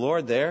altar of the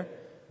Lord there.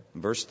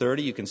 In verse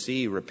 30, you can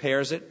see he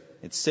repairs it.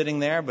 It's sitting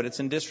there, but it's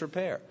in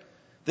disrepair.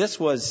 This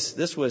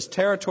was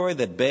territory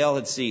that Baal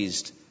had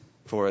seized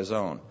for his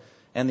own.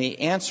 And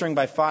the answering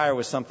by fire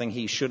was something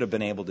he should have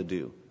been able to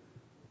do.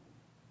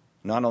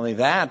 Not only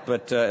that,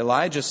 but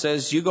Elijah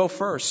says, you go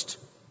first.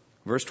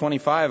 Verse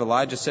 25,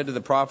 Elijah said to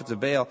the prophets of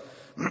Baal,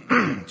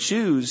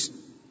 choose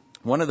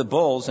one of the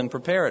bulls and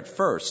prepare it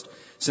first,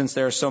 since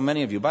there are so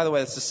many of you. By the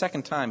way, it's the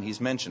second time he's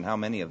mentioned how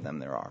many of them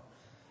there are.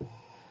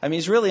 I mean,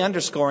 he's really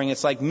underscoring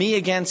it's like me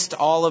against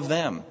all of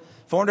them.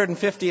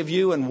 450 of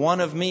you and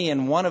one of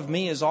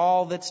me is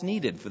all that's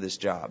needed for this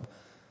job.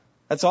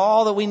 That's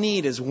all that we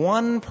need is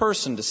one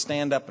person to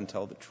stand up and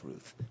tell the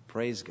truth.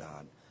 Praise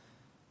God.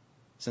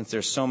 Since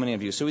there's so many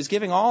of you. So he's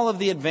giving all of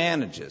the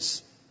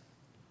advantages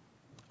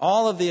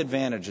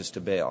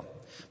to Baal.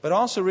 But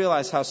also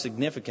realize how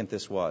significant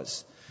this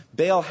was.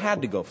 Baal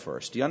had to go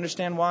first. Do you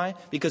understand why?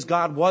 Because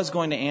God was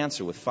going to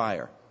answer with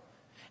fire.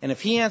 And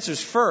if he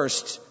answers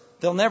first,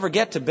 they'll never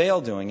get to Baal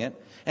doing it.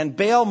 And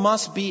Baal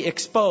must be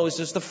exposed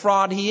as the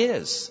fraud he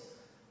is.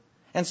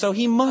 And so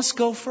he must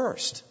go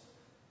first.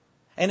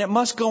 And it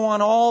must go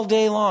on all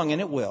day long,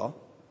 and it will.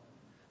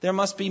 There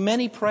must be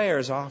many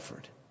prayers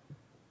offered.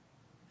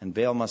 And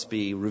Baal must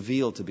be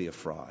revealed to be a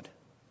fraud.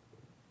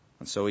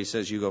 And so he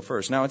says, you go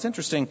first. Now it's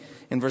interesting,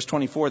 in verse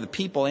 24, the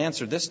people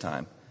answered this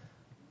time,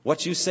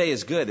 what you say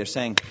is good. They're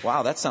saying,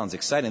 wow, that sounds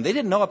exciting. They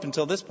didn't know up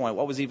until this point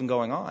what was even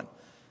going on.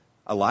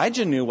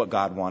 Elijah knew what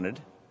God wanted.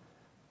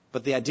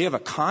 But the idea of a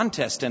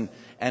contest and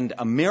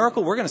a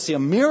miracle, we're going to see a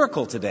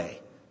miracle today.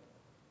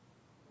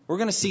 We're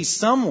going to see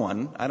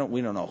someone,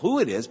 we don't know who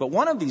it is, but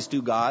one of these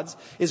 2 gods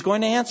is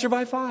going to answer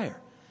by fire.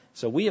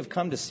 So we have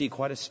come to see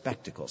quite a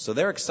spectacle. So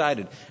they're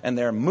excited and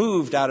they're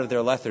moved out of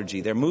their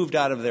lethargy. They're moved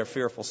out of their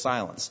fearful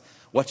silence.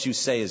 What you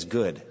say is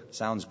good.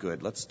 Sounds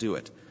good. Let's do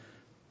it.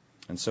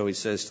 And so he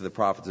says to the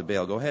prophets of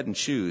Baal, go ahead and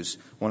choose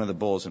one of the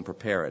bulls and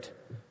prepare it.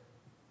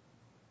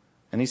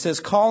 And he says,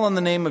 call on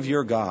the name of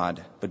your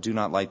God, but do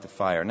not light the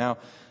fire. Now,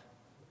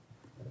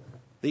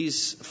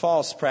 these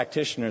false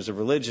practitioners of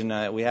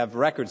religion, we have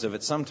records of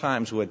it,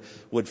 sometimes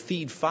would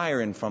feed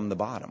fire in from the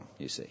bottom,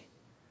 you see.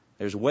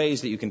 There's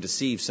ways that you can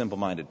deceive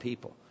simple-minded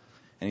people.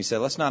 And he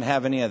said, let's not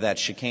have any of that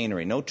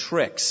chicanery. No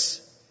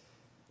tricks.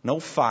 No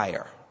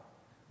fire.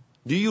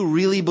 Do you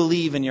really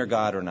believe in your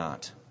God or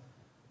not?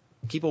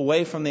 Keep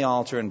away from the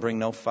altar and bring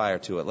no fire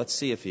to it. Let's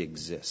see if he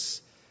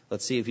exists.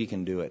 Let's see if he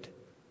can do it.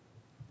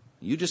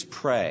 You just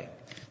pray.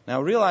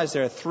 Now realize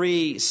there are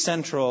 3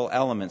 central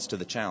elements to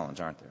the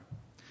challenge, aren't there?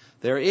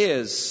 There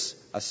is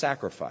a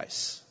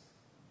sacrifice.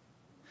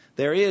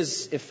 There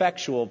is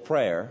effectual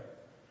prayer.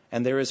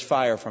 And there is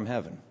fire from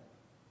heaven.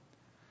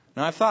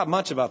 Now I've thought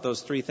much about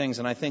those 3 things,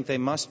 and I think they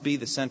must be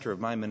the center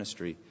of my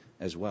ministry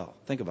as well.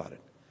 Think about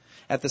it.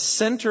 At the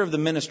center of the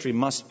ministry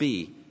must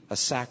be a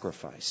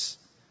sacrifice.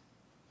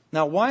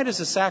 Now why does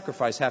the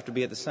sacrifice have to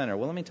be at the center?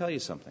 Well, let me tell you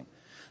something.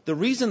 The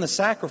reason the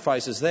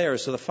sacrifice is there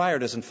is so the fire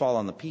doesn't fall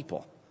on the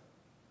people.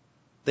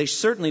 They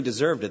certainly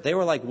deserved it. They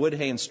were like wood,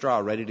 hay, and straw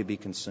ready to be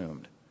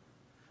consumed.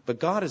 But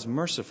God is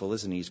merciful,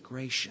 isn't he? He's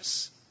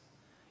gracious.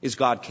 Is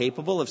God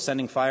capable of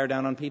sending fire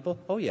down on people?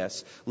 Oh,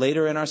 yes.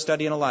 Later in our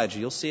study in Elijah,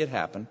 you'll see it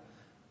happen.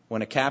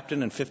 When a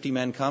captain and 50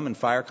 men come and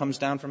fire comes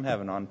down from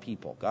heaven on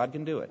people. God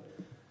can do it.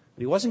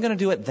 But he wasn't going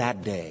to do it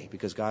that day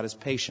because God is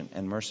patient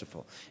and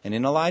merciful. And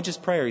in Elijah's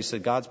prayer, he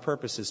said God's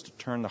purpose is to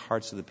turn the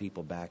hearts of the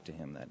people back to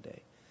him that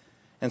day.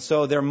 And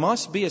so there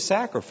must be a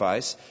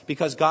sacrifice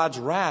because God's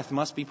wrath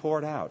must be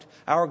poured out.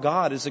 Our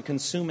God is a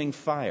consuming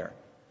fire.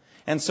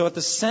 And so at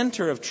the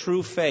center of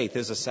true faith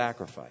is a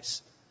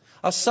sacrifice.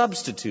 A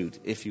substitute,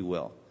 if you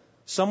will.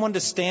 Someone to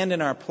stand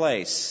in our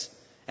place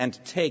and to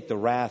take the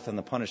wrath and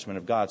the punishment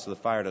of God so the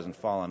fire doesn't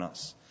fall on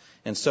us.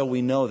 And so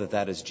we know that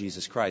that is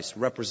Jesus Christ,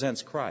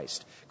 represents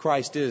Christ.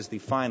 Christ is the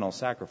final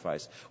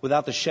sacrifice.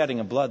 Without the shedding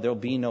of blood, there will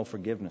be no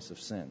forgiveness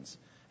of sins.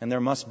 And there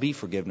must be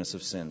forgiveness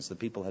of sins. The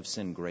people have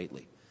sinned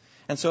greatly.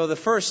 And so the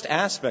first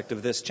aspect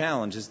of this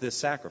challenge is this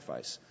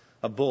sacrifice,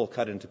 a bull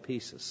cut into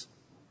pieces.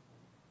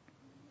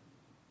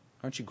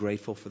 Aren't you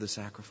grateful for the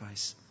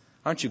sacrifice?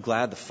 Aren't you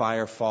glad the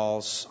fire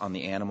falls on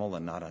the animal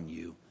and not on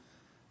you?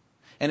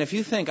 And if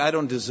you think I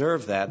don't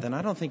deserve that, then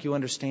I don't think you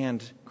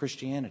understand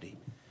Christianity.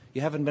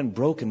 You haven't been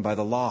broken by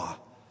the law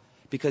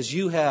because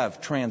you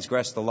have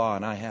transgressed the law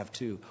and I have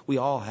too. We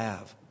all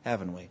have,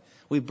 haven't we?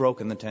 We've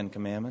broken the 10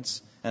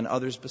 Commandments and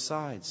others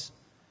besides.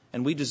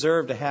 And we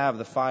deserve to have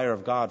the fire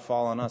of God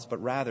fall on us,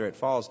 but rather it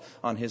falls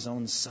on His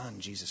own Son,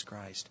 Jesus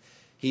Christ.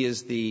 He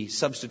is the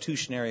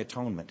substitutionary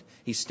atonement.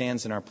 He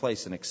stands in our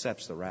place and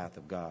accepts the wrath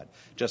of God.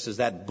 Just as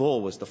that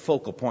bull was the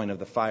focal point of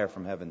the fire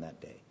from heaven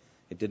that day.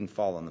 It didn't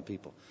fall on the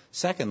people.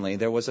 Secondly,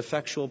 there was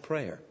effectual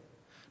prayer.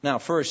 Now,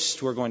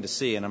 first, we're going to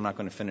see, and I'm not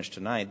going to finish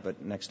tonight,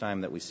 but next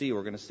time that we see,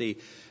 we're going to see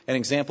an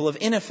example of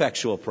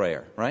ineffectual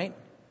prayer, right?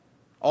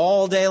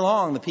 All day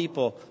long, the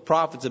people,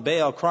 prophets of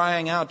Baal,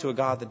 crying out to a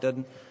God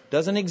that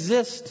doesn't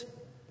exist.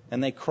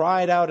 And they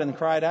cried out,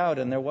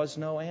 and there was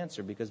no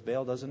answer because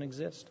Baal doesn't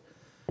exist.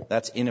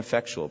 That's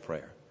ineffectual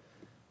prayer.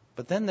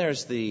 But then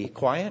there's the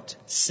quiet,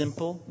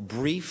 simple,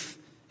 brief,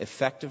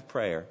 effective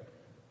prayer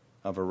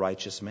of a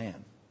righteous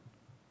man.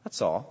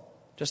 That's all.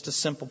 Just a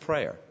simple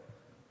prayer.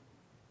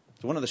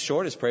 It's one of the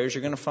shortest prayers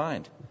you're going to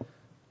find.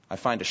 I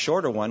find a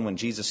shorter one when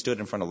Jesus stood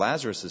in front of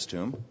Lazarus'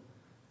 tomb.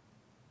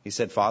 He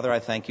said, Father, I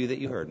thank you that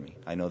you heard me.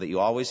 I know that you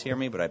always hear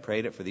me, but I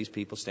prayed it for these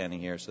people standing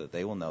here so that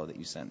they will know that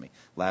you sent me.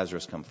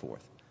 Lazarus, come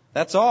forth.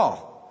 That's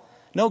all.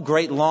 No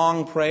great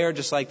long prayer,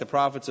 just like the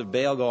prophets of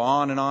Baal go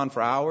on and on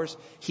for hours,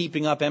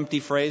 heaping up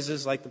empty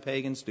phrases like the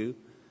pagans do.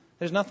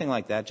 There's nothing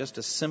like that, just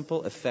a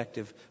simple,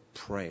 effective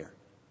prayer.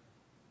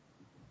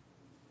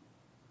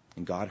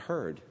 And God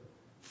heard.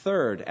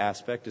 Third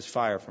aspect is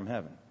fire from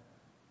heaven.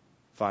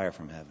 Fire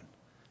from heaven.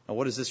 Now,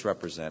 what does this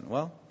represent?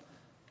 Well,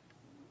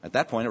 at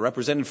that point, it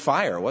represented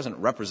fire. It wasn't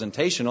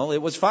representational.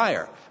 It was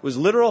fire. It was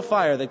literal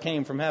fire that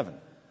came from heaven.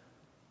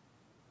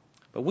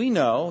 But we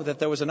know that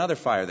there was another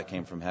fire that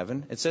came from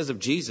heaven. It says of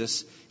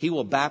Jesus, He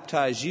will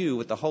baptize you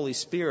with the Holy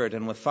Spirit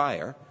and with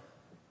fire.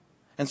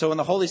 And so when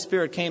the Holy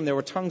Spirit came, there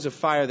were tongues of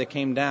fire that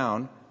came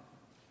down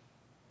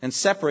and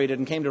separated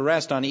and came to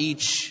rest on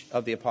each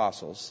of the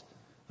apostles.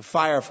 The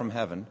fire from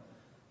heaven.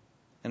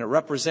 And it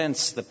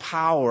represents the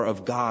power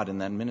of God in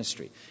that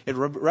ministry. It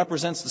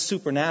represents the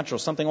supernatural,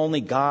 something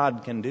only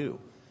God can do.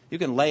 You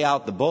can lay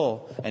out the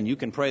bull and you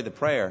can pray the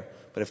prayer,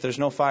 but if there's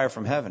no fire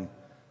from heaven,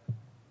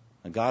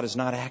 and God is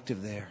not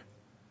active there.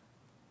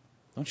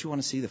 Don't you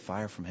want to see the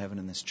fire from heaven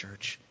in this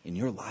church, in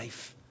your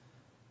life?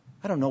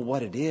 I don't know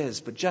what it is,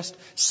 but just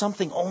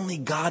something only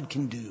God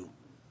can do.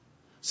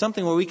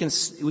 Something where we can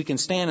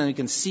stand and we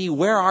can see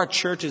where our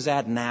church is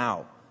at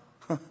now.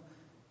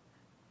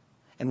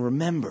 And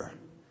remember.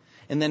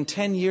 And then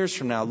 10 years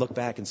from now, look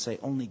back and say,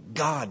 only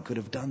God could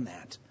have done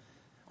that.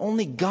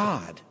 Only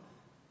God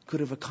could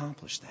have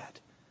accomplished that.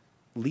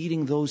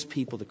 Leading those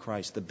people to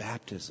Christ, the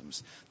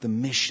baptisms, the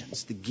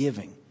missions, the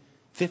giving.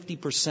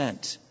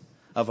 50%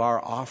 of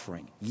our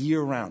offering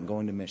year-round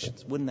going to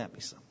missions. Wouldn't that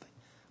be something?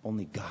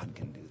 Only God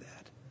can do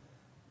that.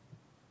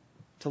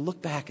 To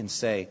look back and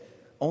say,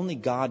 only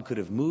God could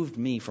have moved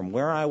me from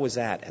where I was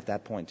at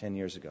that point 10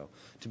 years ago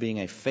to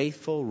being a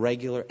faithful,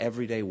 regular,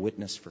 everyday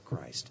witness for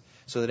Christ.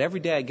 So that every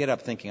day I get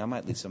up thinking I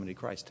might lead somebody to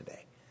Christ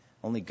today.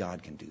 Only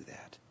God can do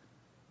that.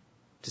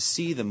 To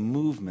see the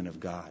movement of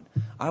God.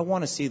 I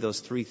want to see those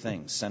three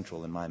things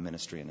central in my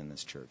ministry and in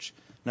this church.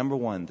 Number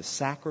one, the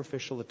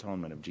sacrificial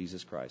atonement of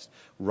Jesus Christ.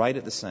 Right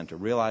at the center,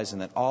 realizing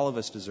that all of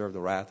us deserve the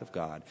wrath of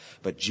God,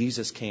 but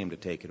Jesus came to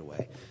take it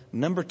away.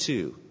 Number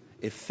two,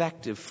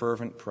 effective,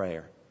 fervent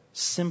prayer.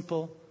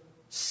 Simple,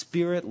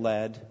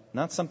 Spirit-led,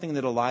 not something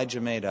that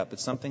Elijah made up, but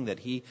something that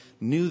he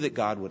knew that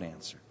God would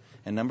answer.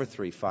 And number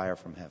three, fire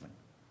from heaven.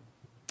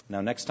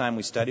 Now, next time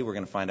we study, we're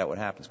going to find out what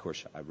happens. Of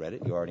course, I read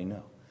it, you already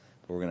know.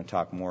 But we're going to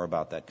talk more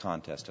about that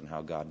contest and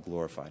how God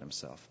glorified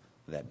Himself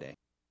that day.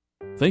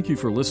 Thank you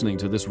for listening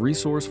to this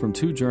resource from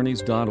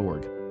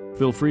twojourneys.org.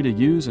 Feel free to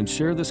use and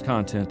share this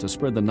content to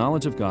spread the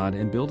knowledge of God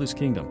and build His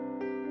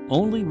kingdom.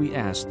 Only we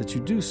ask that you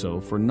do so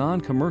for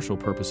non-commercial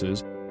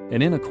purposes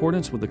and in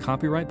accordance with the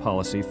copyright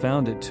policy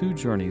found at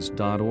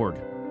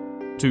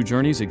twojourneys.org. Two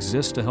Journeys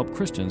exists to help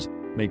Christians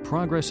make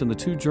progress in the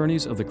two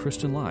journeys of the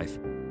Christian life,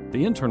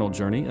 the internal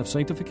journey of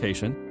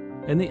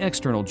sanctification, and the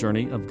external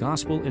journey of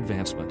gospel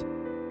advancement.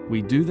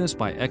 We do this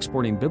by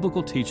exporting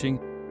biblical teaching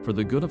for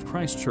the good of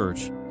Christ's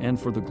church and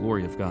for the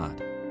glory of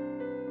God.